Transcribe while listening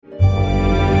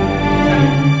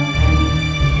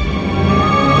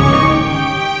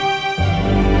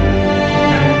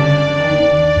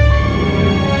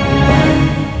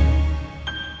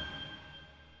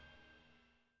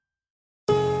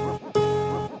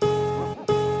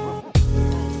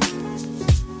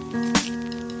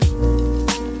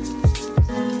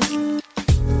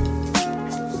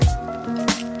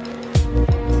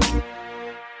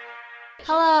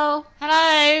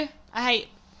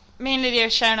and Lydia are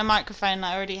sharing a microphone and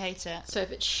I already hate it. So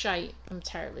if it's shite, I'm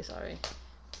terribly sorry.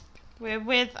 We're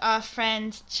with our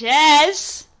friend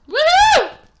Jez. Woo!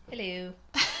 Hello.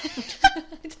 I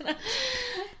don't know.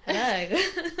 Hello.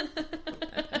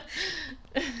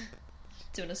 Do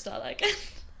you want to start that again?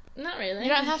 Not really. You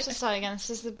don't have to start again. This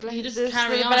is the You just this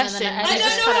carry is the on and blessing. then I don't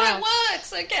know how it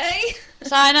works, okay?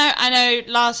 So I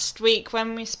know last week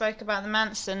when we spoke about the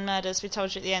Manson murders, we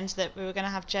told you at the end that we were going to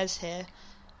have Jez here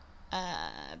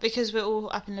because we're all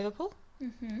up in Liverpool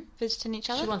visiting each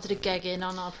other. She wanted to gag in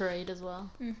on our parade as well.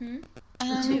 Mm-hmm.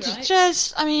 And too, right?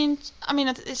 Jez, I mean,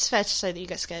 it's fair to say that you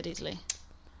get scared easily.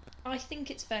 I think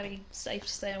it's very safe to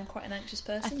say I'm quite an anxious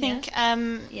person. I think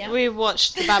Yeah. we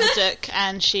watched The Babadook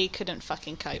and she couldn't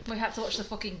fucking cope. We had to watch the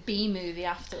fucking B movie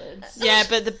afterwards. Yeah,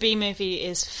 but the B movie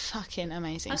is fucking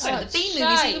amazing. I'm sorry, Oh, the B movie's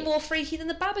shite. even more freaky than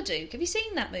the Babadook. Have you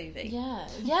seen that movie?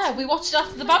 Yeah, we watched it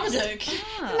after the Babadook.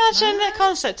 Imagine the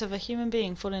concept of a human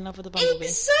being falling in love with a bumblebee.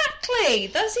 Exactly!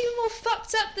 That's even more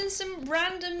fucked up than some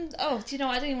random... Oh, do you know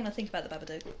what? I don't even want to think about the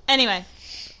Babadook. Anyway,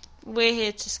 we're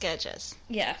here to scare Jez.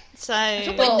 Yeah. So... I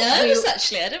feel Well, quite nervous,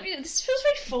 actually. I don't mean... This feels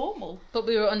very formal. But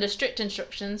we were under strict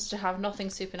instructions to have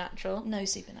nothing supernatural. No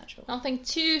supernatural. Nothing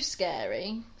too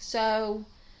scary. So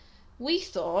we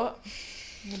thought,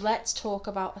 let's talk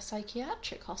about a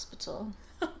psychiatric hospital.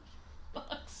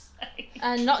 Fuck's sake.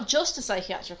 And not just a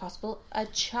psychiatric hospital, a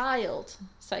child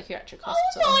psychiatric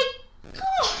hospital. Oh my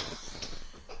god!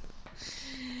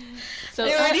 So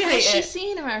I already hate has she it.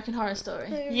 seen American Horror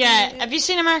Story? Yeah, have you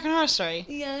seen American Horror Story?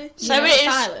 Yeah. So You know, it is...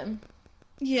 Asylum.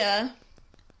 Yeah.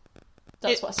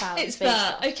 That's what Asylum It's is based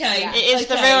that. off. Okay. Yeah. It is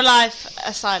the Okay. real life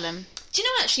asylum. Do you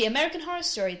know, actually, American Horror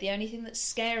Story, the only thing that's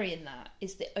scary in that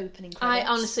is the opening credits. I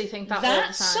honestly think that all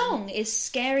that the time. song is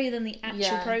scarier than the actual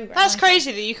Yeah. programme. That's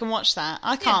crazy that you can watch that.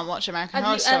 I can't watch American Have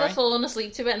Horror you Story. ever fallen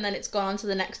asleep to it and then it's gone on to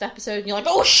the next episode and you're like,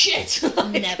 oh shit!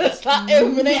 Like, Never. it's that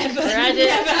opening Never. credit.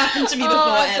 Never happened to me before,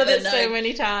 I've done ever, it no. so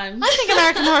many times. I think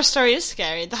American Horror Story is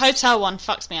scary. The hotel one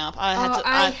fucks me up.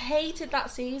 I hated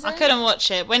that season. I couldn't watch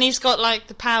it. When he's got like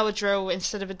the power drill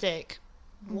instead of a dick.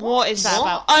 What is that What?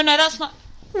 about? Oh no, that's not...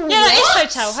 Yeah, that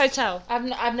is Hotel.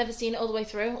 I've never seen it all the way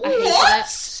through. I hated What? it.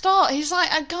 Start. He's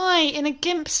like a guy in a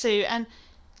gimp suit and...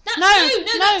 No, No.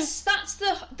 that's the That's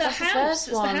the house. first That's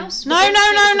the one. house.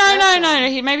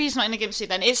 No. Maybe he's not in a gimp suit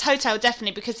then. It's hotel,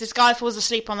 definitely, because this guy falls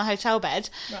asleep on the hotel bed.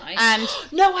 Right. And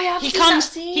No, I have he seen comes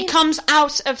that scene. he comes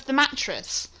out of the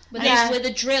mattress. With, Yeah. with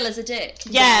a drill as a dick.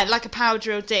 Yeah, like a power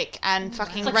drill dick, and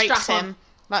fucking Like rapes strap-on. him.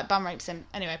 Like bum rapes him.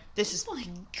 Anyway, this is... Oh my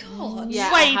god.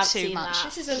 Yeah, way I have too seen much.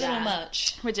 that. This is a little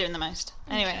much. We're doing the most.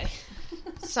 Anyway.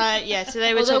 Okay. So, yeah, so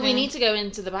they were Although talking... we need to go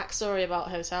into the backstory about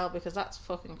Hotel because that's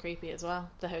fucking creepy as well.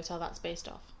 The hotel that's based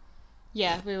off.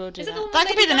 Yeah, we will do Is it that. the one That with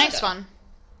could be Lady the next Gaga? one.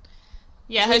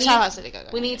 Yeah, We Hotel need- has Lady Gaga.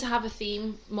 We need to have a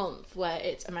theme month where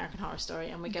it's American Horror Story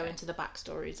and we go into the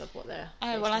backstories of what they're.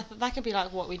 Oh, well, I thought that could be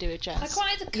like what we do with I Jess. quite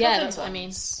like the Coven Yeah, that's what I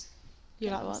ones. You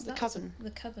like what? The That was Coven?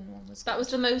 The Coven one was That was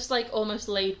the most like almost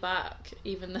laid back,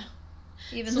 even though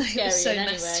even it's though it was so scary in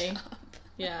messed any way. up.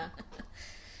 yeah.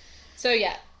 So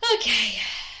yeah, Okay.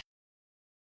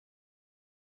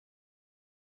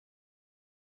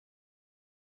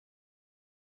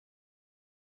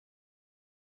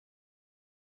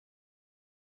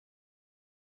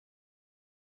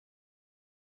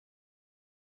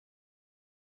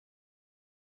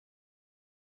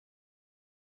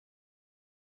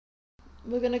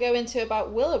 we're gonna go into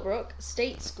about Willowbrook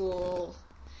State School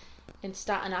in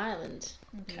Staten Island,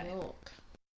 Okay. New York.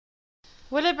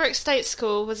 Willowbrook State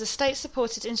School was a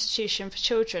state-supported institution for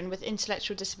children with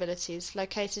intellectual disabilities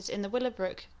located in the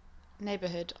Willowbrook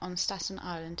neighborhood on Staten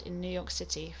Island in New York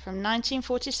City from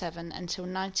 1947 until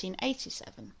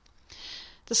 1987.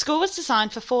 The school was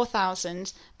designed for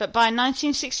 4,000, but by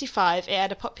 1965 it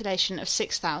had a population of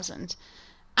 6,000.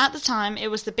 At the time,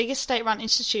 it was the biggest state-run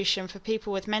institution for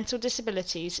people with mental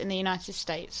disabilities in the United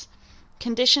States.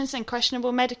 Conditions and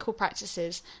questionable medical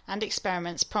practices and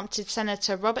experiments prompted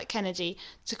Senator Robert Kennedy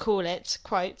to call it,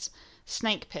 quote,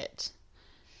 Snake Pit.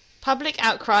 Public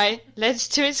outcry led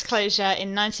to its closure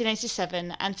in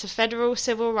 1987 and to federal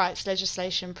civil rights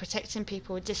legislation protecting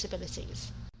people with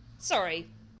disabilities. Sorry,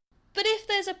 but if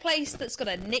there's a place that's got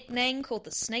a nickname called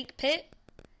the Snake Pit,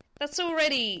 that's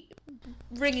already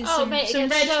ringing Oh, some mate, it red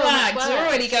gets so much flags. worse. Are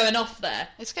already going off there.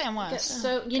 It's getting worse.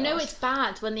 So you know God. it's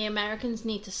bad when the Americans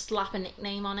need to slap a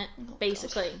nickname on it.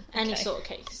 Basically, any Okay. sort of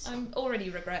case. I'm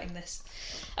already regretting this.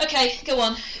 Okay, go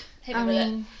on. Hit me I with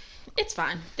mean, it's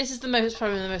fine. This is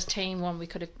probably the most tame one we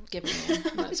could have given you.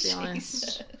 Let's be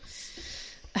honest.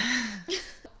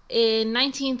 In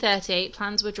 1938,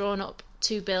 plans were drawn up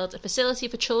to build a facility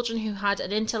for children who had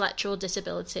an intellectual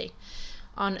disability.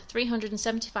 on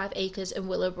 375 acres in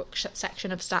Willowbrook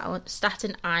section of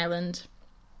Staten Island.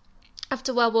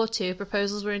 After World War II,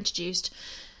 proposals were introduced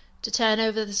to turn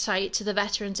over the site to the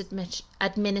Veterans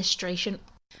Administration.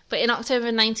 But in October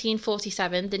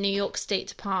 1947, the New York State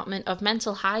Department of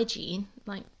Mental Hygiene,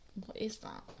 like, what is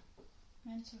that?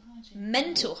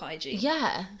 Mental hygiene?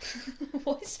 Yeah.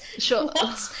 Sure.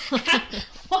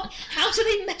 How do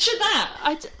they measure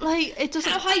that? It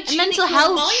doesn't... How hygienic mental your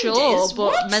health, mind sure, is. but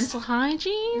What? mental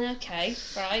hygiene? Okay,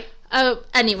 right. Oh,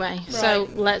 anyway, so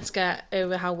Right. let's get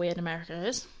over how weird America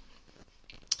is.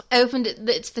 Opened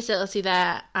its facility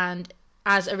there and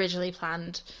as originally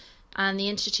planned, and the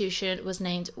institution was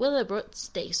named Willowbrook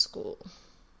Day School.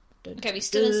 Okay, we're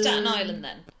still in Staten Island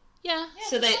then. Yeah.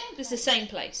 So it's the same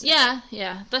place. Yeah.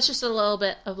 That's just a little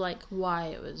bit of like why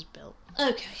it was built.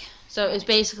 Okay. So it was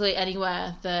basically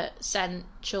anywhere that sent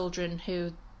children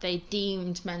who they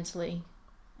deemed mentally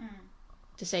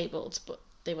disabled, but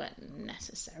they weren't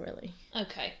necessarily.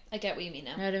 Okay, I get what you mean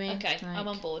now. Know what I mean? Okay, Like- I'm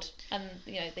on board. And,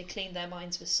 they clean their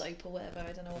minds with soap or whatever.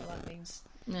 I don't know what that means.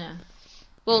 Yeah.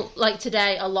 Well, like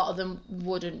today, a lot of them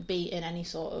wouldn't be in any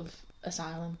sort of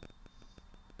asylum.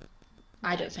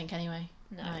 I don't think, anyway.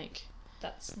 No. Like,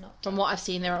 That's not... from what I've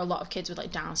seen, there are a lot of kids with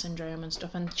like Down syndrome and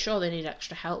stuff, and sure they need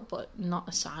extra help, but not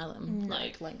asylum. No.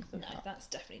 Like length of No, help. that's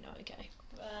definitely not okay.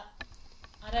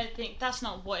 I don't think that's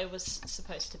not what it was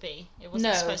supposed to be. It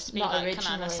wasn't No, supposed to be not like kind of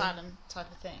originally. an asylum type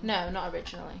of thing. No, not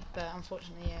originally. But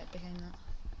unfortunately, yeah, it became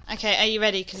that. Okay, are you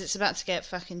ready? Because it's about to get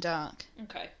fucking dark.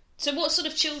 Okay. So what sort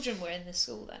of children were in this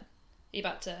school then? Are you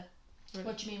about to...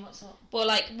 What do you mean? What's up?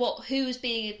 Well, who was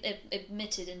being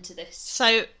admitted into this?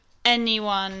 So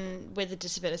anyone with a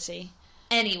disability.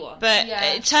 Anyone. But Yeah.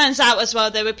 it turns out as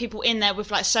well there were people in there with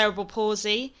like cerebral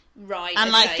palsy Right,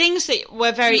 and like things that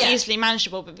were very Yeah. easily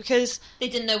manageable, but because They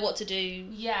didn't know what to do.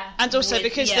 Yeah. and also With-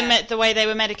 because yeah. the way they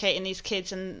were medicating these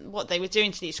kids and what they were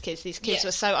doing to these kids Yeah.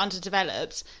 were so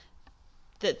underdeveloped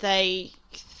that they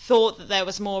thought that there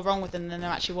was more wrong with them than there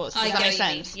actually was. Does I that get make what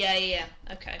you mean. sense? Yeah.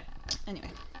 Okay.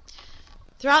 Anyway.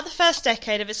 Throughout the first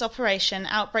decade of its operation,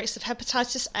 outbreaks of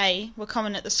hepatitis A were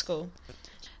common at the school.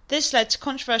 This led to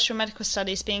controversial medical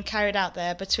studies being carried out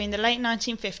there between the late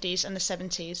 1950s and the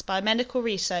 70s by medical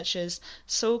researchers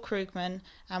Saul Krugman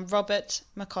and Robert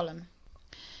McCollum,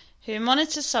 who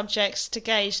monitored subjects to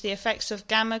gauge the effects of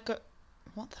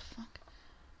what the fuck?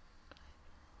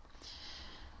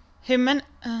 Oh my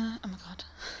god.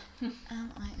 Okay.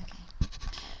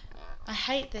 I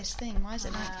hate this thing. Why is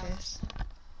it like this?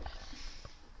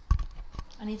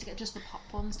 I need to get just the pop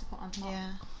ones to put on top.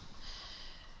 Yeah.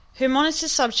 Who monitored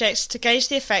subjects to gauge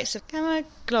the effects of gamma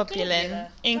globulin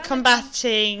in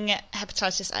combating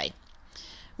hepatitis A.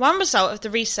 One result of the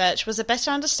research was a better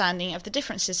understanding of the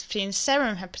differences between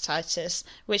serum hepatitis,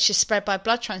 which is spread by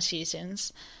blood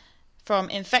transfusions, from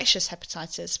infectious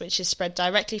hepatitis, which is spread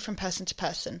directly from person to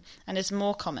person and is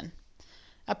more common.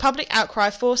 A public outcry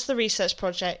forced the research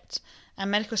project and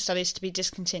medical studies to be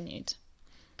discontinued.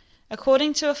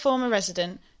 According to a former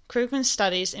resident, Krugman's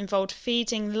studies involved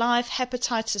feeding live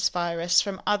hepatitis virus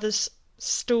from others'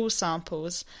 stool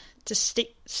samples to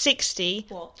 60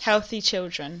 What? healthy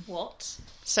children. What?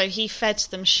 So he fed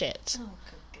them shit. Oh,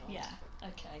 good God. Yeah.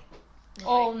 Okay.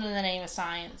 All in the name of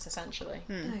science, essentially.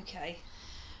 Okay.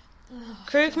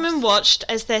 Krugman watched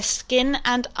as their skin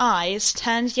and eyes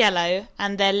turned yellow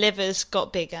and their livers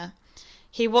got bigger.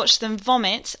 He watched them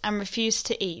vomit and refused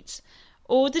to eat.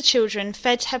 All the children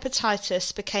fed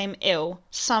hepatitis became ill,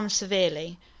 some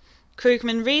severely.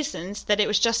 Krugman reasoned that it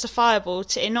was justifiable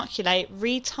to inoculate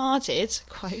retarded,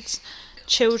 quote,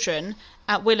 children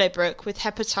at Willowbrook with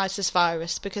hepatitis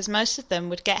virus because most of them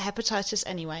would get hepatitis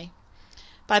anyway.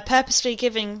 By purposely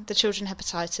giving the children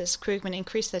hepatitis, Krugman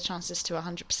increased their chances to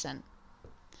 100%.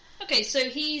 Okay, so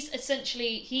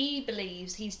he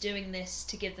believes he's doing this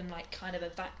to give them kind of a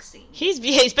vaccine. He's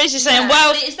basically saying, Yeah,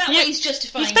 well, is that what he's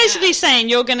justifying? he's basically as? saying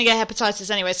you're going to get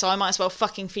hepatitis anyway, so I might as well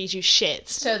fucking feed you shit.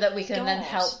 So that we can then God.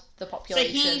 help the So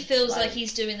population. he feels like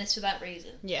he's doing this for that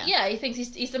reason. Yeah. Yeah, he thinks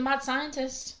he's the mad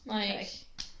scientist. Okay.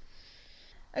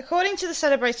 According to the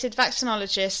celebrated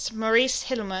vaccinologist Maurice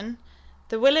Hilleman,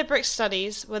 the Willowbrook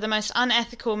studies were the most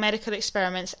unethical medical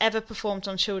experiments ever performed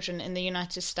on children in the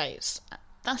United States.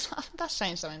 That's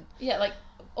saying something. Yeah,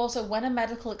 also, when are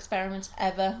medical experiments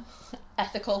ever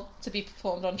ethical to be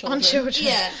performed on children? On children.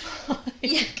 Yeah.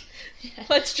 Yeah.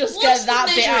 Let's just What's get that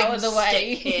the bit out measuring of the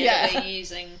way. stick here Yeah. that we're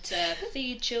using to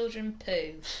feed children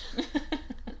poo?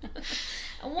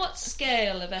 And what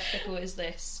scale of ethical is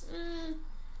this?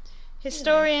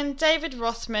 Historian David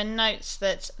Rothman notes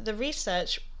that the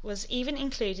research was even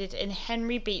included in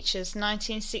Henry Beecher's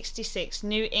 1966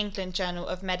 New England Journal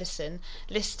of Medicine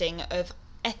listing of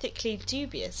ethically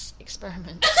dubious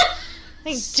experiments. I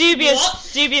think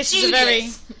dubious is a very...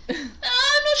 I'm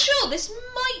not sure. This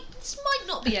might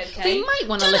not be okay. We might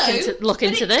want to look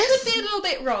into this. this. It could be a little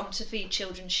bit wrong to feed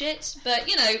children shit, but,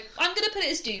 I'm going to put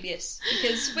it as dubious,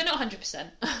 because we're not 100%.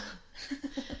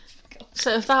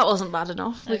 So if that wasn't bad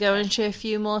enough, we're going to a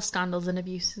few more scandals and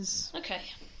abuses. Okay.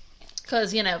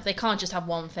 Because, they can't just have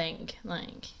one thing,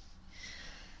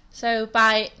 So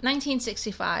by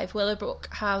 1965, Willowbrook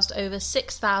housed over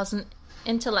 6,000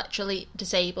 intellectually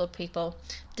disabled people,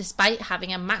 despite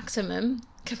having a maximum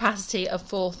capacity of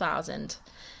 4,000.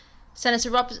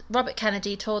 Senator Robert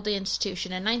Kennedy toured the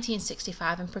institution in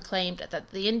 1965 and proclaimed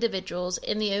that the individuals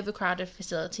in the overcrowded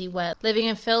facility were living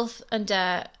in filth and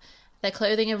dirt, their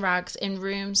clothing in rags, in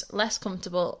rooms less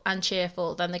comfortable and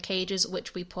cheerful than the cages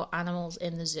which we put animals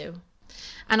in the zoo,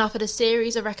 and offered a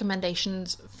series of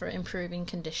recommendations for improving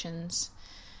conditions.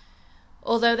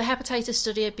 Although the hepatitis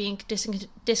study had been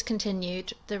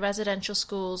discontinued, the residential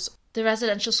school's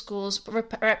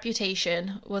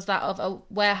reputation was that of a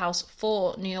warehouse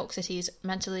for New York City's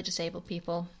mentally disabled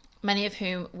people, many of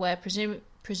whom were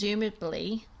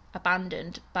presumably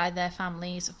abandoned by their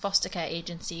families, foster care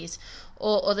agencies,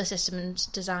 or other systems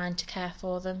designed to care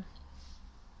for them.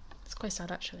 It's quite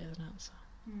sad, actually, isn't it? So.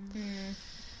 Mm.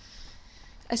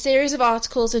 A series of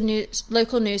articles in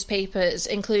local newspapers,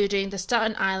 including the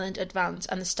Staten Island Advance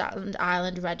and the Staten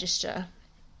Island Register,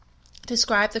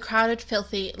 described the crowded,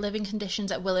 filthy living conditions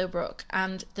at Willowbrook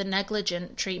and the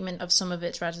negligent treatment of some of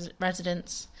its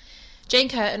residents. Jane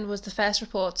Curtin was the first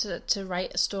reporter to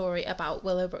write a story about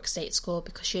Willowbrook State School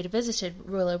because she had visited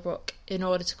Willowbrook in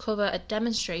order to cover a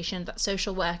demonstration that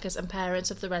social workers and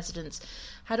parents of the residents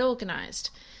had organised.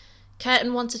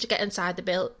 Curtin wanted to get inside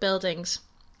the buildings.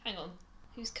 Hang on.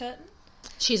 Who's Curtin?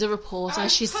 She's a reporter. I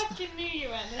fucking knew you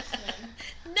weren't listening.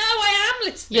 No, I am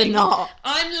listening. You're not.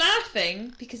 I'm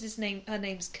laughing because her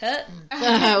name's Curtin.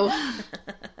 Oh.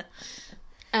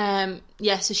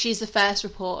 So she's the first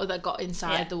reporter that got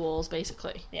inside the walls,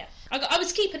 basically. Yeah. I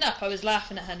was keeping up. I was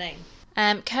laughing at her name.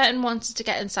 Curtin wanted to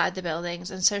get inside the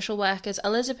buildings, and social workers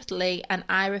Elizabeth Lee and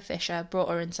Ira Fisher brought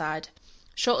her inside.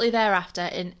 Shortly thereafter,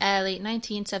 in early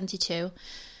 1972,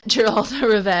 Geraldo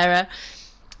Rivera,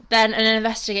 then an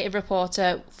investigative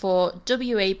reporter for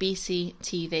WABC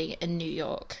TV in New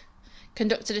York,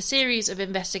 conducted a series of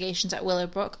investigations at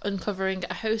Willowbrook, uncovering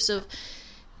a host of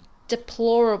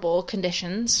deplorable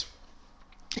conditions,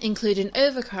 including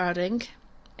overcrowding,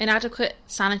 inadequate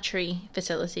sanitary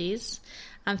facilities,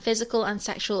 and physical and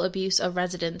sexual abuse of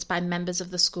residents by members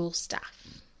of the school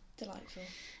staff. Delightful.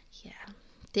 Yeah.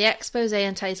 The expose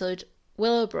entitled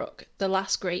Willowbrook, The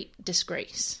Last Great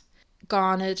Disgrace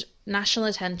garnered national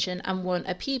attention and won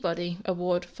a Peabody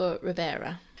Award for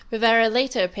Rivera. Rivera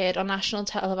later appeared on national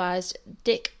televised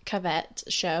Dick Cavett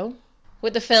show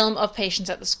with the film of patients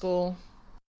at the school.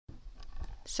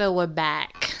 So we're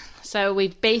back. So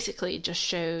we've basically just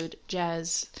showed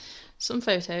Jez some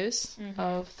photos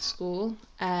of the school,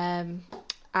 and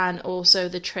also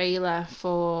the trailer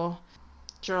for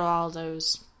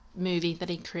Geraldo's movie that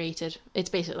he created. It's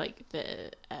basically like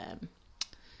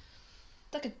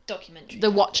like a documentary. The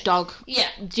Watchdog. Yeah.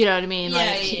 Do you know what I mean?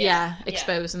 Yeah.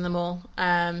 Exposing them all.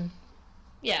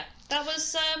 Yeah, that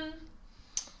was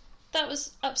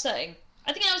upsetting.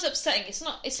 I think that was upsetting. It's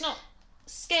not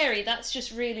scary. That's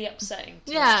just really upsetting.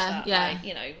 To watch that. Yeah.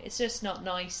 Like, it's just not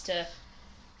nice to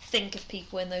think of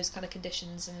people in those kind of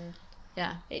conditions and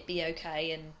it be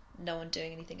okay and no one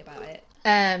doing anything about it.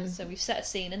 So we've set a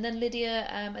scene, and then Lydia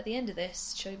at the end of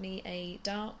this showed me a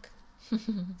dark,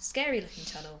 scary looking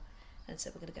tunnel. And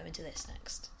so we're going to go into this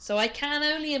next. So I can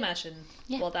only imagine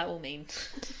what that will mean.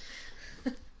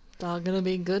 They're going to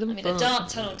be good and fun. A dark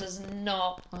tunnel does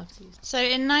not... So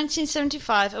in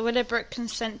 1975, a Willowbrook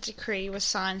consent decree was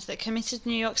signed that committed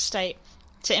New York State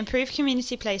to improve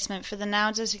community placement for the now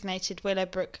designated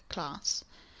Willowbrook class.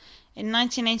 In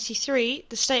 1983,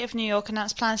 the state of New York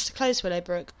announced plans to close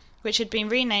Willowbrook, which had been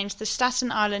renamed the Staten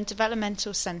Island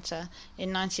Developmental Center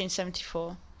in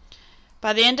 1974.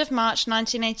 By the end of March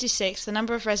 1986, the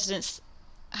number of residents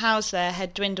housed there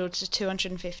had dwindled to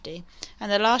 250,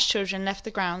 and the last children left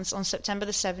the grounds on September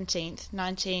the 17th,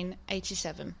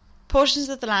 1987. Portions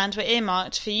of the land were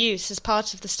earmarked for use as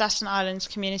part of the Staten Island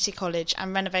Community College,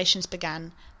 and renovations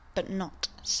began, but not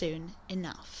soon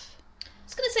enough. I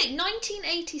was going to say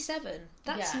 1987.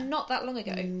 That's not that long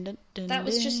ago. That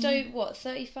was just over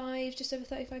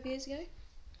 35 years ago.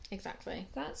 Exactly.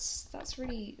 That's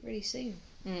really, really soon.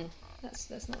 That's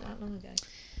not that long ago.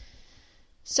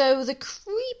 So the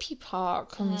creepy part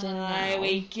comes in now. There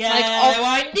we go.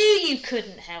 I knew you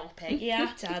couldn't help it. You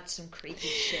had to add some creepy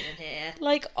shit in here.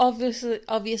 Like,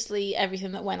 obviously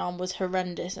everything that went on was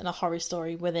horrendous and a horror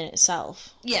story within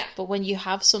itself. Yeah. But when you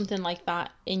have something like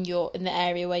that in the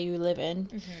area where you live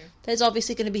in, there's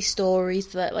obviously going to be stories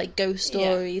that, like, ghost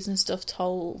stories and stuff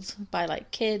told by,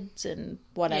 like, kids and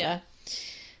whatever.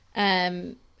 Yeah.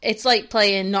 It's like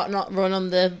playing Not Run on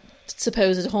the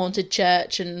supposed haunted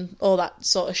church and all that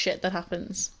sort of shit that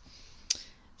happens.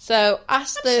 So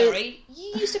sorry,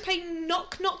 you used to play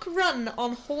Knock Knock Run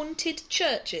on haunted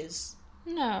churches?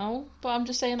 No, but I'm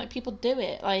just saying, like, people do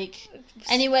it. Like,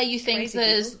 anywhere you think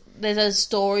there's a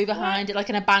story behind it, like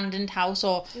an abandoned house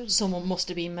or someone must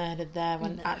have been murdered there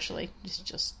when actually it's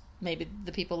just maybe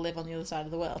the people live on the other side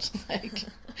of the world. Like,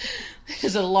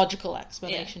 there's a logical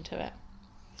explanation to it.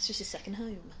 It's just a second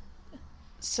home.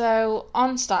 So,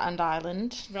 on Staten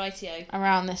Island, rightio,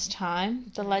 around this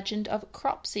time, the legend of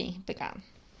Cropsey began.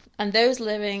 And those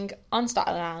living on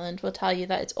Staten Island will tell you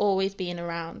that it's always been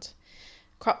around.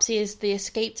 Cropsey is the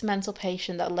escaped mental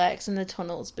patient that lurks in the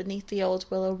tunnels beneath the old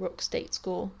Willowbrook State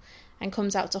School and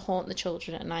comes out to haunt the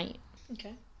children at night.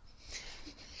 Okay.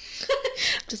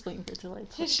 Just waiting for it to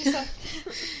like. She's like,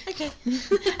 okay,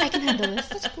 I can handle this.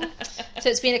 That's cool. So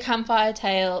it's been a campfire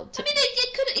tale. I mean,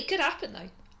 it could happen though.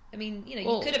 I mean, you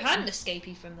could have had an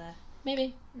escapee from there.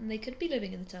 Maybe. And they could be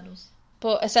living in the tunnels.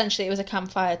 But essentially, it was a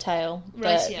campfire tale.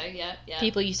 Rightio, yeah.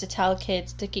 People used to tell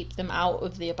kids to keep them out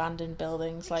of the abandoned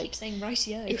buildings. I keep saying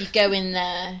rightio. If you go in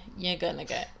there, you're gonna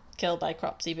get killed by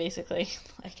Cropsey, basically.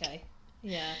 Okay.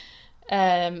 Yeah.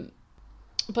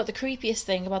 But the creepiest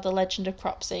thing about the legend of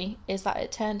Cropsey is that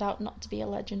it turned out not to be a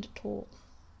legend at all.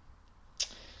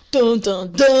 Dun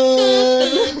dun dun! Dun,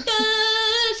 dun, dun.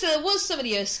 So there was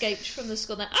somebody who escaped from the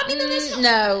school then. I mean,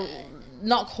 no,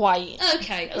 not quite.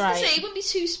 Okay, I was going to say, it wouldn't be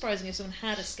too surprising if someone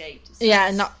had escaped.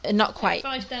 Not quite.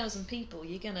 5,000 people,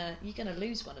 you're gonna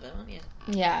lose one of them, aren't you?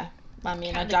 Yeah, I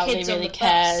mean, I doubt they really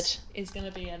cared. Is going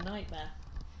to be a nightmare.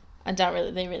 I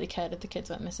doubt they really cared if the kids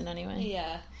went missing anyway.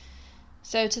 Yeah.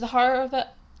 So to the horror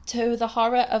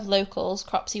of locals,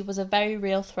 Cropsey was a very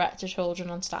real threat to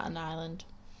children on Staten Island.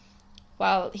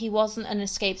 While he wasn't an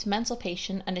escaped mental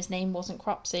patient and his name wasn't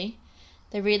Cropsey,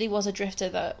 there really was a drifter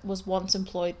that was once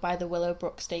employed by the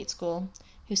Willowbrook State School,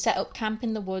 who set up camp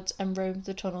in the woods and roamed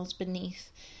the tunnels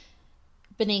beneath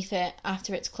it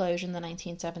after its closure in the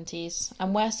 1970s.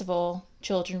 And worst of all,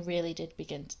 children really did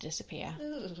begin to disappear.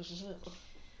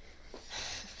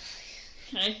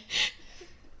 Okay.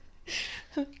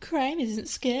 Crime isn't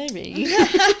scary.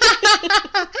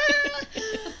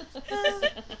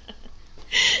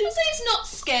 I'll say it's not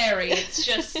scary, it's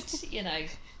just,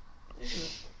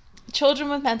 Children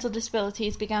with mental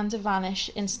disabilities began to vanish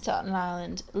in Staten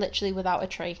Island, literally without a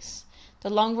trace. The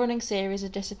long-running series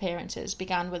of disappearances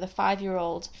began with a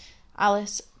 5-year-old,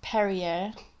 Alice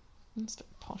Perrier, that's a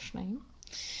posh name,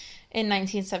 in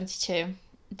 1972.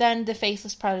 Then the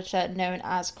faithless predator known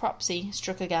as Cropsey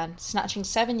struck again, snatching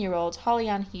 7-year-old Holly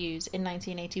Ann Hughes in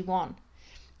 1981.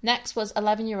 Next was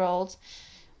 11-year-old,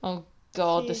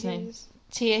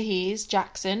 Tia Hughes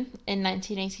Jackson in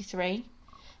 1983.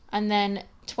 And then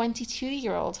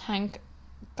 22-year-old Hank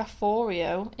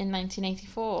Gafforio in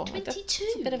 1984. 22?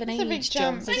 That's a bit of an age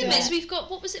jump. So anyways, we've got,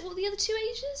 what were the other two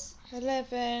ages?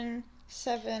 11,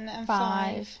 7 and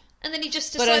 5. And then he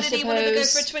just decided he wanted to go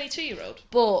for a 22-year-old.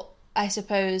 But I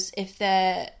suppose if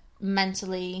they're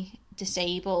mentally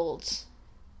disabled,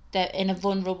 they're in a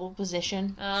vulnerable position.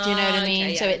 Do you know what I mean?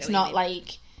 Okay, yeah, so it's not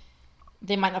like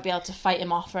they might not be able to fight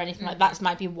him off or anything like that. That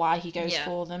might be why he goes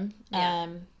for them.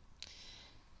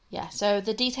 So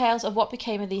the details of what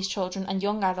became of these children and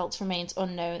young adults remains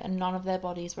unknown, and none of their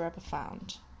bodies were ever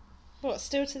found. What,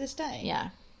 still to this day? Yeah.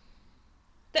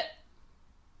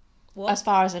 What? As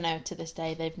far as I know, to this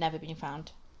day, they've never been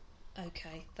found.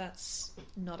 Okay, that's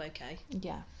not okay.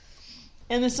 Yeah.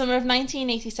 In the summer of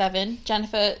 1987,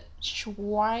 Jennifer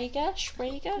Schweiger?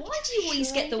 Why do you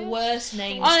always get the worst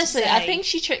names? Honestly, I think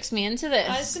she tricks me into this.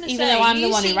 I was going to even say, though I'm the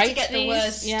one who writes get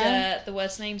these. the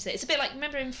worst names. It's a bit like,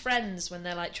 remember in Friends when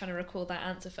they're like trying to record that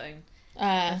answerphone?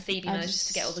 And Phoebe manages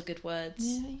to get all the good words.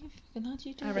 Yeah,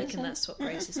 I reckon that's what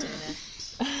Grace is doing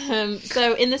there.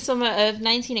 So in the summer of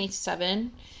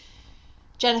 1987,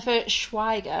 Jennifer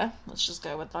Schweiger, let's just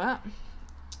go with that,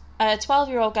 a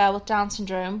 12-year-old girl with Down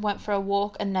syndrome, went for a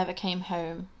walk and never came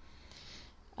home.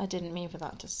 I didn't mean for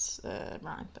that to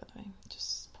rhyme, by the way.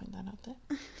 Just point that out there.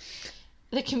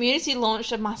 The community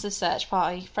launched a massive search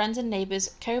party. Friends and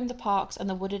neighbours combed the parks and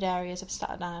the wooded areas of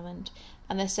Staten Island,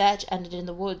 and their search ended in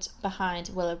the woods behind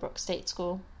Willowbrook State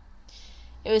School.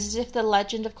 It was as if the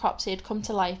legend of Cropsey had come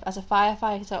to life as a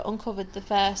firefighter uncovered the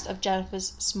first of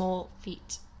Jennifer's small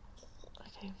feet.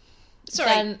 Okay.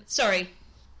 Sorry.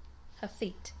 Her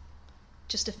feet.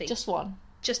 Just a feet. Just one.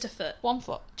 Just a foot. 1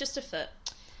 foot. Just a foot.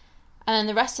 And then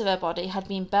the rest of her body had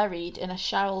been buried in a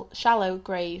shallow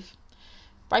grave,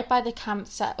 right by the camp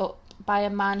set up by a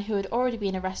man who had already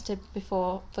been arrested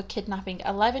before for kidnapping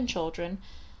 11 children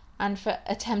and for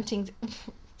attempting...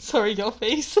 Sorry, your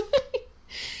face.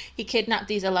 He kidnapped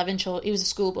these 11 children. He was a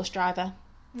school bus driver.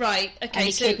 Right, okay. And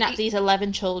he kidnapped these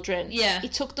 11 children. Yeah. He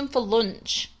took them for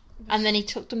lunch, and then he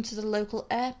took them to the local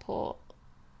airport.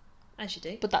 As you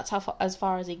do. But that's as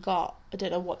far as he got. I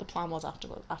don't know what the plan was after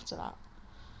that.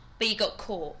 But you got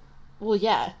caught. Well,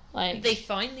 yeah. Like, did they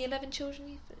find the 11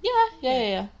 children?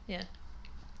 Yeah.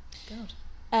 God.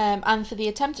 And for the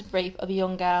attempted rape of a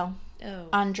young girl,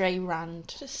 Andre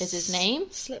Rand is his name.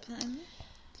 Slip that in there.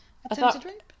 Attempted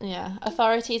rape? Yeah.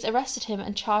 Authorities arrested him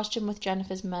and charged him with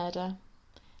Jennifer's murder.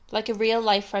 Like a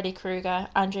real-life Freddy Krueger,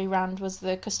 Andre Rand was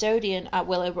the custodian at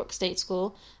Willowbrook State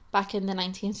School back in the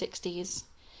 1960s.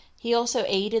 He also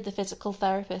aided the physical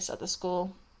therapist at the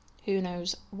school. Who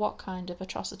knows what kind of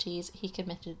atrocities he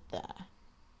committed there.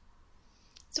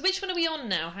 So which one are we on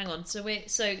now? Hang on.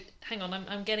 Hang on.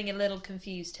 I'm getting a little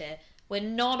confused here. We're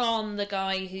not on the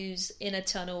guy who's in a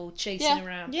tunnel chasing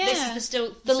around. Yeah. This is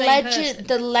the same legend. person.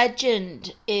 The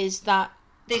legend is that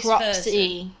This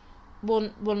Cropsey.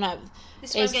 Well, no.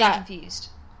 This is where I'm getting confused.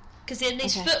 Because then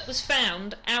his foot was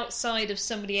found outside of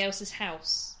somebody else's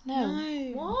house.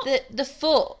 No. What? The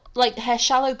foot, like her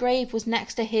shallow grave, was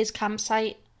next to his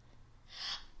campsite.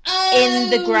 Oh,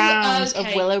 in the grounds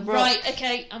of Willowbrook. Right,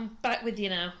 okay, I'm back with you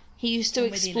now. He used to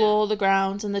explore the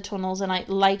grounds and the tunnels, and I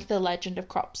like the legend of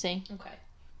Cropsey. Okay.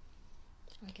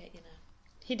 I get you now.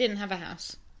 He didn't have a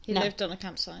house. He lived on a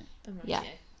campsite. Yeah.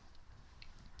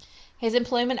 His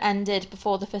employment ended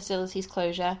before the facility's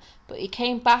closure, but he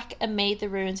came back and made the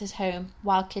ruins his home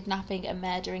while kidnapping and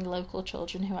murdering local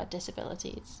children who had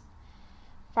disabilities.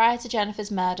 Prior to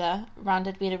Jennifer's murder, Rand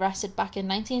had been arrested back in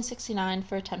 1969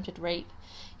 for attempted rape.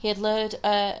 He had lured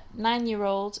a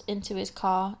 9-year-old into his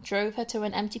car, drove her to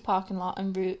an empty parking lot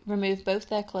and removed both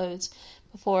their clothes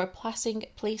before a passing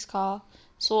police car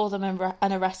saw them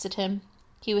and arrested him.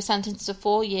 He was sentenced to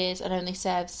 4 years and only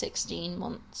served 16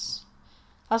 months.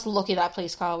 That's lucky that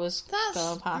police car was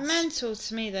going past. That's mental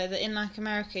to me, though, that in like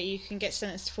America you can get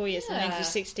sentenced to 4 years and only for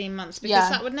 16 months, because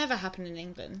that would never happen in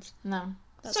England. No.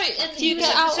 He was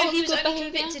only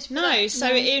convicted for that?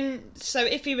 So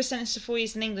if he was sentenced to 4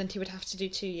 years in England, he would have to do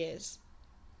 2 years.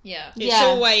 Yeah. It's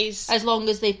always... As long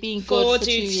as they've been good for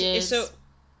 2 years.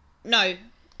 No.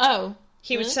 Oh.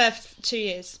 He would serve 2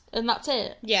 years. And that's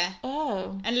it? Yeah.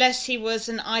 Oh. Unless he was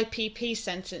an IPP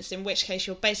sentence, in which case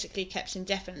you're basically kept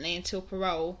indefinitely until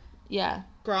parole. Yeah.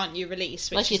 Grant you release,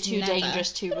 which like you're too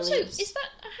dangerous to release. Also, is that...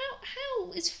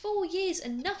 How is 4 years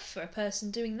enough for a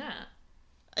person doing that?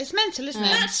 It's mental, isn't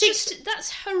it?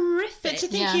 That's horrific. But to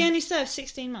think he only served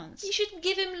 16 months. You shouldn't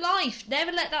give him life.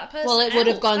 Never let that person Well, it out. would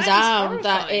have gone down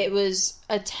that it was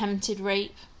attempted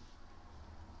rape.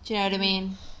 Do you know what I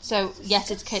mean? So,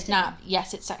 yes, it's kidnap.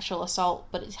 Yes, it's sexual assault.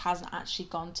 But it hasn't actually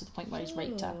gone to the point where he's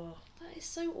raped her. That is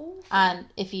so awful. And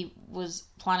if he was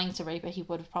planning to rape her, he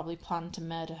would have probably planned to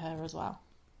murder her as well.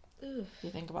 Oof. If you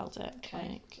think about it.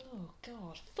 Okay. Oh,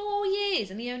 God. 4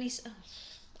 years and he only...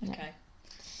 Okay. Yeah.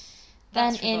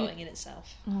 That's revolting in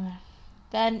itself.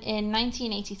 Then in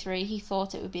 1983, he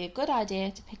thought it would be a good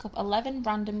idea to pick up 11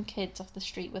 random kids off the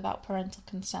street without parental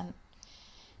consent.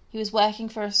 He was working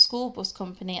for a school bus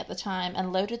company at the time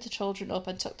and loaded the children up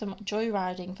and took them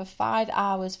joyriding for 5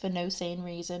 hours for no sane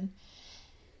reason.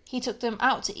 He took them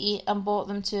out to eat and brought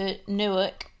them to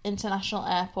Newark International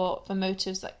Airport for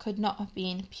motives that could not have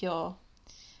been pure.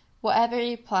 Whatever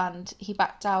he planned, he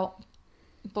backed out,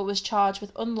 but was charged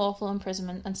with unlawful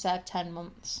imprisonment and served 10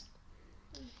 months.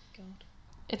 Oh, God.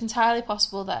 It's entirely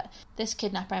possible that this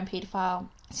kidnapper and paedophile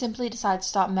simply decided to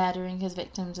start murdering his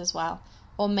victims as well,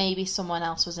 or maybe someone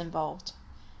else was involved.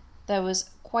 There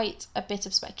was quite a bit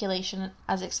of speculation,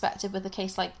 as expected with a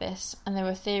case like this, and there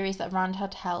were theories that Rand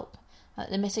had help, and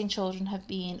that the missing children have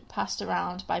been passed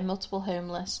around by multiple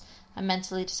homeless and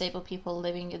mentally disabled people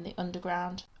living in the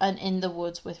underground and in the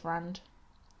woods with Rand.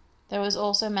 There was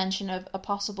also mention of a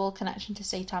possible connection to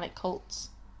satanic cults.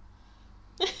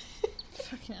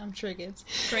 Fucking, I'm triggered.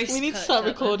 We need to start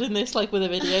recording this like with a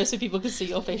video so people can see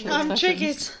your facial expressions. I'm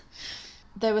triggered.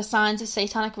 There were signs of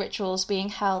satanic rituals being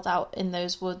held out in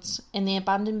those woods, in the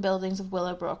abandoned buildings of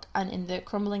Willowbrook, and in the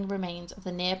crumbling remains of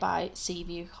the nearby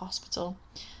Seaview Hospital.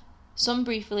 Some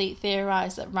briefly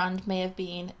theorised that Rand may have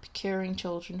been procuring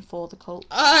children for the cult.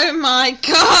 Oh my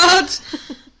God!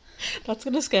 That's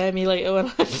going to scare me later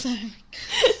when I'm sorry.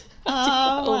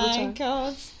 Oh my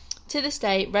god. To this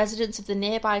day, residents of the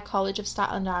nearby College of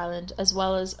Staten Island, as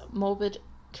well as morbid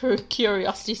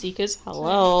curiosity seekers,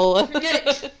 hello,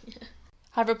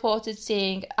 have reported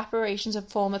seeing apparitions of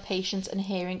former patients and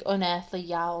hearing unearthly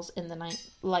yowls in the night.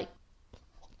 Like,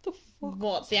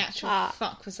 what the actual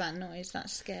fuck was that noise?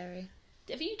 That's scary.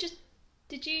 Have you just...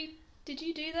 Did you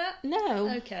do that? No.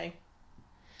 Okay.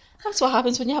 That's what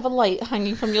happens when you have a light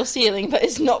hanging from your ceiling that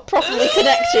is not properly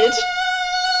connected.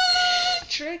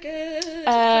 Triggered. For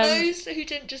those who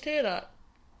didn't just hear that.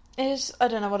 I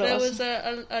don't know what it was. There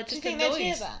was just Do you think a noise. they'd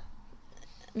hear that?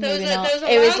 Maybe not.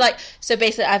 It was like, so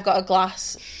basically I've got a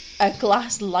glass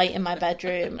light in my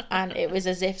bedroom, and it was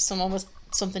as if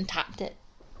something tapped it.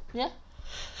 Yeah?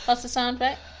 That's the sound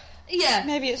effect? Yeah.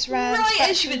 Maybe it's Rand. Right,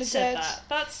 as you had said that.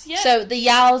 That's, yeah. So the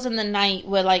yowls in the night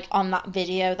were like on that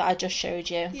video that I just showed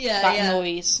you. Yeah, that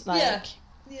noise. Like,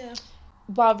 yeah.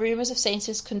 While rumours of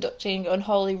saints conducting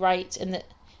unholy rites in the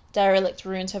derelict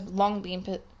ruins have long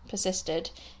been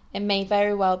persisted, it may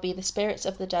very well be the spirits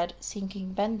of the dead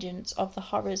seeking vengeance of the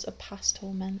horrors of past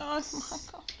torment. Oh my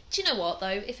god. Do you know what, though?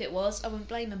 If it was, I wouldn't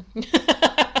blame him.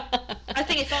 I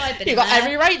think if I'd been You've got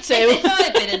every right to. If I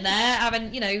had been in there,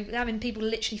 having people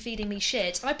literally feeding me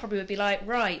shit, I probably would be like,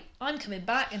 right, I'm coming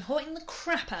back and haunting the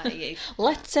crap out of you.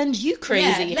 Let's send you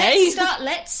crazy, yeah, hey?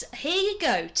 Here you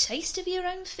go, taste of your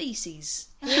own feces.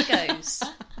 Here goes.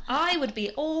 I would be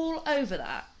all over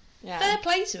that. Yeah. Fair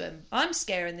play to him. I'm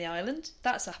scaring the island.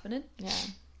 That's happening. Yeah.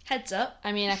 Heads up.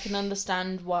 I mean, I can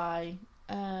understand why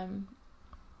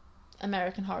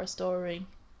American Horror Story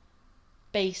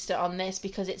based it on this,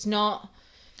 because it's not...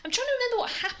 I'm trying to remember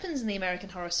what happens in the American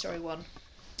Horror Story one.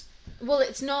 Well,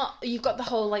 it's not... You've got the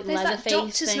whole, like, There's Leatherface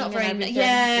doctor's thing not very... and everything.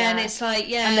 Yeah, and it's like,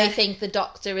 yeah. And they think the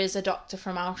doctor is a doctor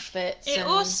from Auschwitz. It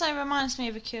also reminds me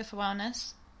of A Cure for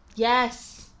Wellness.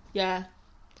 Yes. Yeah.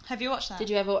 Have you watched that? Did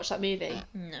you ever watch that movie?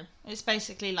 No. It's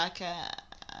basically like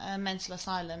a mental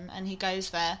asylum, and he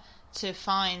goes there to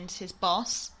find his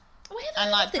boss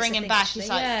and like bring him back. He's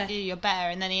like, you're better,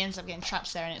 and then he ends up getting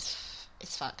trapped there, and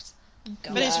it's fucked.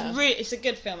 God. But it's a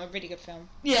good film, a really good film.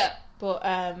 Yeah, but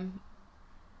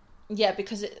yeah,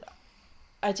 because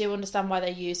I do understand why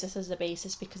they use this as a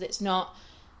basis, because it's not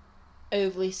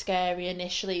overly scary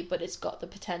initially, but it's got the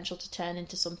potential to turn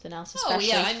into something else, especially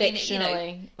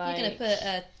fictionally. You're going to put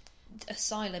a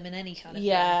asylum in any kind of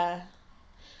film.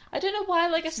 I don't know why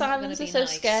asylums are so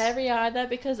scary either,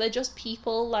 because they're just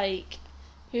people like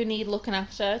who need looking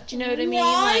after. Do you know what I mean?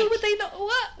 Why would they not?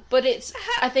 What? But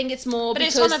I think it's more. But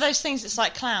it's one of those things. It's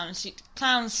like clowns.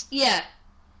 Clowns,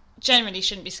 generally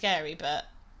shouldn't be scary, but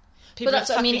people have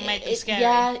fucking made them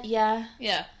scary.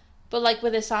 Yeah. But like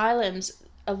with asylums,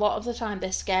 a lot of the time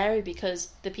they're scary because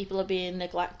the people are being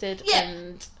neglected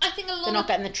and I think they're not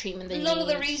getting the treatment they need. A lot of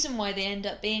the reason why they end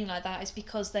up being like that is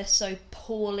because they're so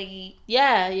poorly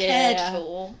cared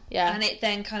for. Yeah. And it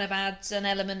then kind of adds an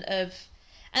element of...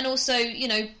 And also,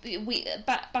 we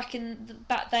back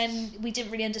then we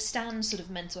didn't really understand sort of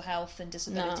mental health and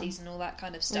disabilities and all that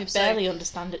kind of stuff. We barely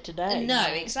understand it today. No,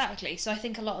 exactly. So I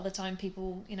think a lot of the time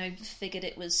people, figured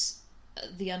it was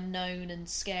the unknown and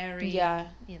scary. Yeah.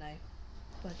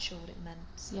 Weren't sure what it meant.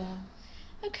 So.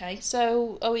 Yeah. Okay.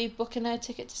 So, are we booking a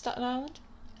ticket to Staten Island?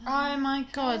 Oh my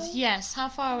god, yes. How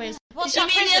far away is it? What's the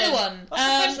other one?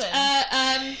 What's the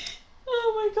prison?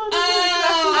 Oh my god.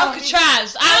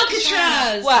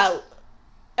 Alcatraz!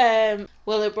 Well,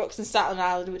 Willowbrook's in Staten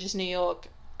Island, which is New York.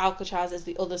 Alcatraz is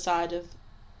the other side of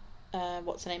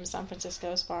what's the name of San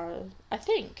Francisco, as far as I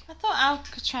think. I thought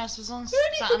Alcatraz was on Staten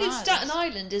Island. Staten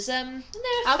Island is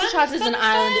Alcatraz is an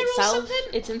island itself.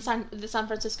 It's in the San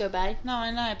Francisco Bay. No,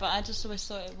 I know, but I just always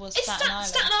thought it was Staten Island.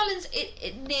 Staten Island's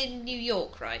near New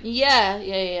York, right? Yeah.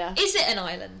 Is it an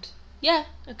island? Yeah.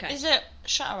 Okay. Is it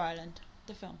Shutter Island,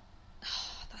 the film?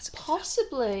 That's a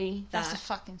possibly. That's a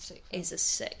fucking sick film. Is a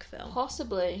sick film.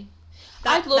 Possibly.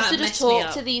 I'd love to just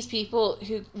talk to these people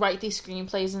who write these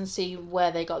screenplays and see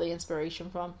where they got the inspiration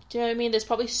from. Do you know what I mean? There's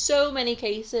probably so many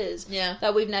cases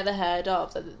that we've never heard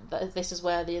of that this is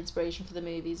where the inspiration for the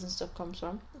movies and stuff comes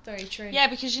from. Very true. Yeah,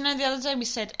 because the other day we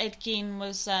said Ed Gein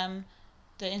was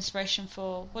the inspiration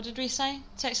for, what did we say?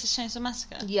 Texas Chainsaw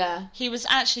Massacre. Yeah. He was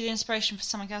actually the inspiration for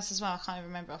something else as well. I can't even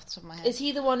remember off the top of my head. Is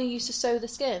he the one who used to sew the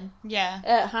skin?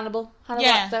 Yeah. Hannibal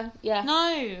Lecter? Yeah.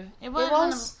 No, it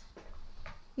was.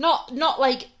 Not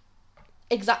like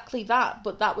exactly that,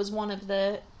 but that was one of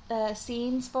the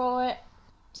scenes for it.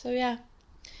 So yeah.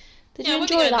 Did you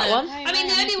enjoy that one? I mean,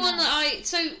 the only one that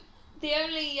the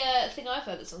only thing I've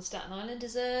heard that's on Staten Island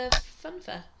is a fun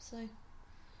fair. So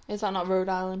is that not Rhode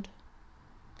Island?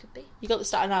 Could be. You got the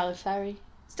Staten Island Ferry.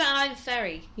 Staten Island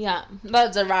Ferry. Yeah,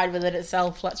 that's a ride within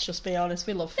itself, let's just be honest.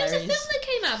 We love ferries. There's a film that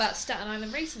came out about Staten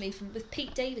Island recently with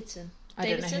Pete Davidson. I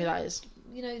don't know who that is.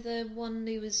 You know, the one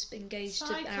who was engaged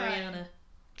to Ariana.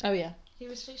 Oh, yeah. He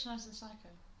was fictionalised in Psycho.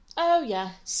 Oh,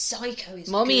 yeah. Psycho is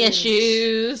Mummy good.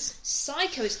 issues.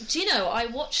 Psycho is... Do you know, I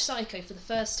watched Psycho for the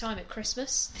first time at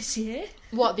Christmas this year.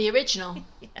 What, the original?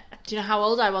 Yeah. Do you know how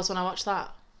old I was when I watched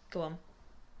that? Go on.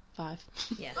 5.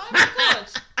 Yeah. Oh my god!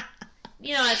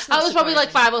 You know, it's not I was probably like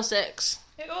surprising. 5 or 6.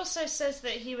 It also says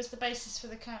that he was the basis for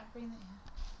the character.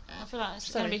 I feel like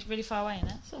it's going to be really far away, isn't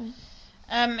it? Sorry.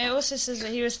 It also says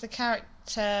that he was the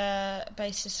character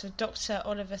basis for Dr.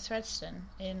 Oliver Threadston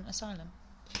in Asylum.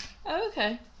 Oh,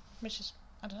 okay. Which is,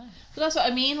 I don't know. But that's what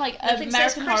I mean, like,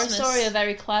 American Horror Story are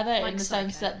very clever in the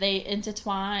sense that they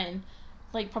intertwine,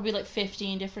 like, probably, like,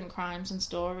 15 different crimes and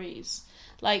stories.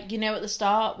 Like, you know, at the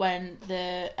start when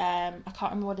the, I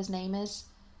can't remember what his name is,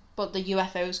 but the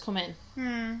UFOs come in.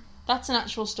 That's an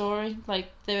actual story.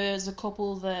 Like, there's a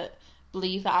couple that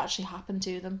believe that actually happened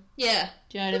to them. Yeah.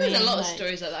 Do you know what I mean? There's a lot of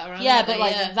stories like that around. Yeah, but,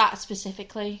 like, that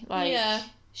specifically. Like, yeah.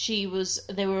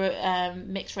 They were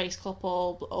mixed race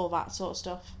couple, all that sort of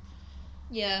stuff.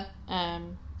 Yeah. I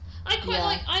quite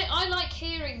like, I like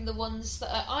hearing the ones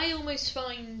that I almost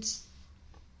find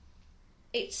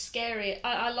it's scary.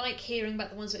 I like hearing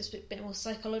about the ones that's a bit more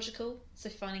psychological, so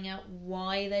finding out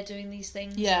why they're doing these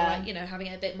things. Yeah. Or, like, you know, having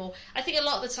it a bit more. I think a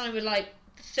lot of the time with, like,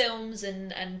 films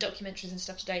and documentaries and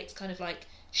stuff today, it's kind of, like,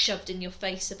 shoved in your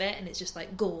face a bit, and it's just,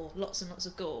 like, gore, lots and lots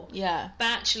of gore. Yeah. But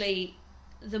actually,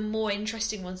 the more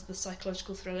interesting ones are the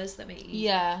psychological thrillers that make you...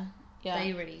 Yeah.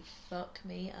 They really fuck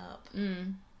me up.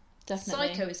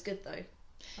 Definitely. Psycho is good, though.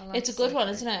 It's a good one,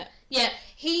 isn't it? Yeah,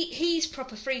 he's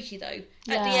proper freaky though.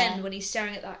 At the end, when he's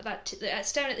staring at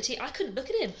staring at the TV, I couldn't look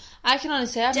at him. I can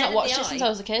honestly say I've not watched it since I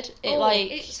was a kid.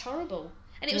 It's horrible,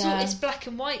 and it was all, it's black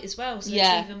and white as well, so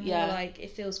it's even more like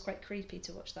it feels quite creepy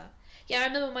to watch that. Yeah, I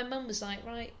remember my mum was like,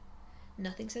 right,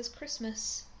 nothing says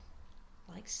Christmas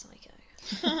like Psycho.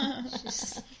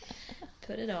 Just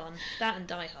put it on. That and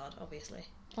Die Hard, obviously.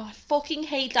 Oh, I fucking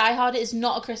hate Die Hard. It is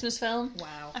not a Christmas film.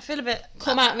 Wow. I feel a bit...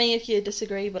 Come at me if you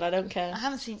disagree, but I don't care. I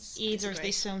haven't seen either of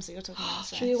these films that you're talking about.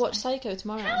 Should we watch Psycho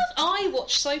tomorrow? How have I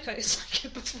watched Psycho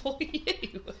before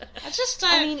you? I just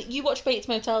don't... I mean, you watched Bates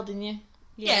Motel, didn't you?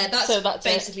 Yeah, that's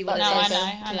basically what it is.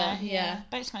 I know. Yeah.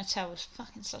 Bates Motel was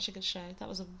fucking such a good show. That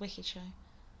was a wicked show.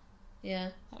 Yeah.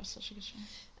 That was such a good show.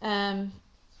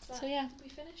 So yeah. We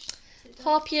finished?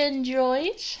 Hope you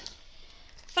enjoyed.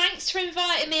 Thanks for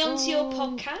inviting me onto your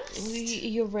podcast.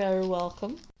 You're very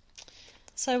welcome.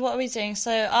 So what are we doing? So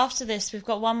after this, we've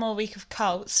got one more week of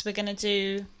cults. We're going to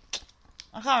do...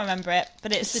 I can't remember it,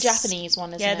 but it's the Japanese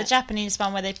one, isn't it? Yeah, the Japanese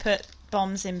one where they put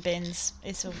bombs in bins.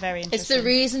 It's all very interesting. It's the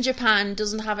reason Japan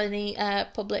doesn't have any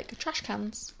public trash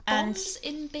cans. Bombs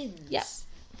in bins? Yeah.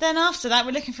 Then after that,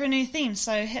 we're looking for a new theme,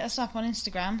 so hit us up on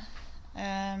Instagram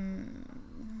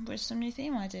with some new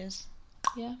theme ideas.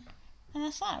 Yeah. And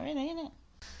that's that, really, isn't it?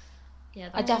 Yeah,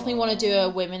 I definitely want to do a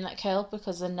women that kill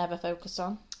because they're never focused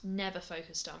on. Never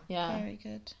focused on. Yeah. Very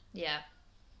good. Yeah.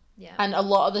 Yeah. And a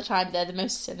lot of the time they're the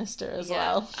most sinister as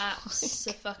well.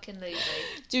 Absolutely.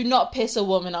 Do not piss a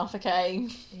woman off, okay?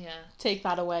 Yeah. Take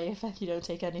that away if you don't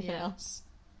take anything else.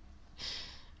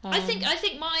 I think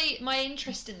my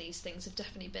interest in these things have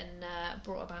definitely been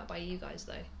brought about by you guys,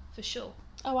 though, for sure.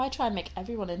 Oh, I try and make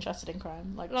everyone interested in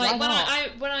crime. Like why when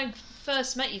not? When I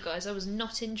first met you guys, I was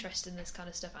not interested in this kind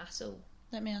of stuff at all.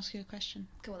 Let me ask you a question.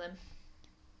 Go on then.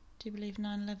 Do you believe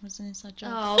 9/11 was an inside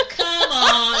job? Oh, come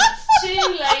on! It's too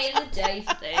late in the day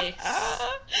for this.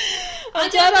 I'm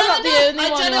glad I'm not the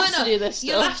only one who has to do this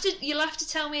stuff. You'll have to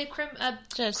tell me a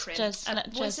Jez,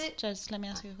 let me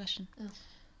ask you a question. Oh.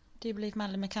 Do you believe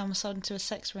Madeleine McCann was sold into a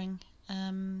sex ring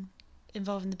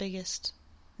involving the biggest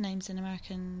names in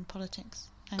American politics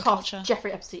and culture?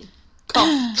 Jeffrey Epstein.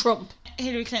 Trump.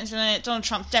 Hillary Clinton on it. Donald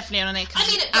Trump definitely on it. I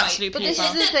mean, absolute but this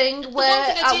is the thing. The where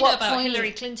one thing I do know about point...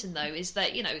 Hillary Clinton, though, is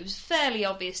that it was fairly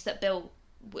obvious that Bill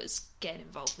was getting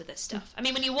involved with this stuff. I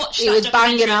mean, when you watch, he was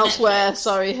banging elsewhere.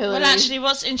 Sorry, Hillary. Well, actually,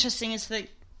 what's interesting is that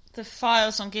the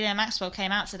files on Ghislaine Maxwell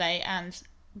came out today, and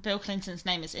Bill Clinton's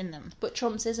name is in them, but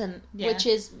Trump's isn't, which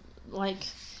is like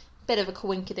a bit of a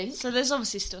coinkydink. So there's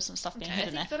obviously still some stuff being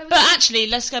hidden there. But actually,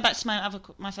 let's go back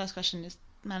to my first question. Is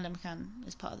Madeleine McCann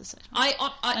is part of the sex?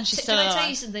 Can I tell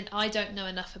you something? I don't know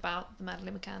enough about the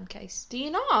Madeleine McCann case. Do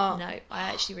you not? No, I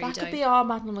actually really don't. That could be our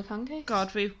Madeleine McCann case.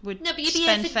 God, we would. No, but you'd be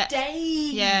here for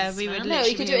days. Yeah, we would. No,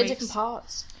 you could do it in different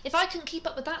parts. If I couldn't keep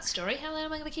up with that story, how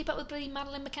am I going to keep up with bloody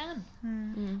Madeleine McCann?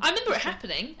 I remember it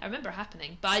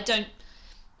happening. But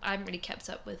I haven't really kept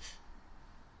up with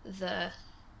the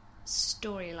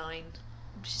storyline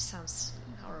which sounds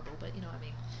horrible, but you know what I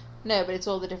mean. No, but it's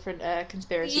all the different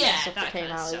conspiracies and stuff that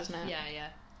came out, isn't it? Yeah.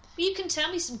 But you can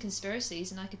tell me some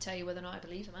conspiracies, and I could tell you whether or not I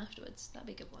believe them afterwards. That'd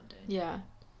be a good one, dude. Yeah.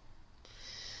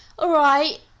 All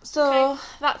right. So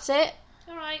that's it.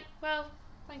 All right. Well,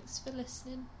 thanks for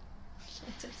listening.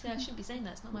 I shouldn't be saying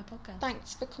that. It's not my podcast.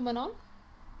 Thanks for coming on.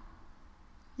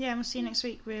 Yeah, and we'll see you next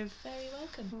week with... Very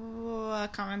welcome. Oh, I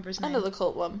can't remember his name. Another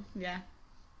cult one. Yeah.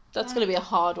 That's going to be a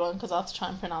hard one because I have to try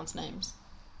and pronounce names.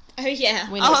 Oh, yeah.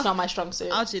 It's not my strong suit.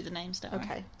 I'll do the names, don't worry.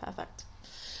 Okay, perfect.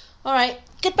 All right.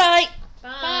 Goodbye.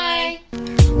 Bye. Bye.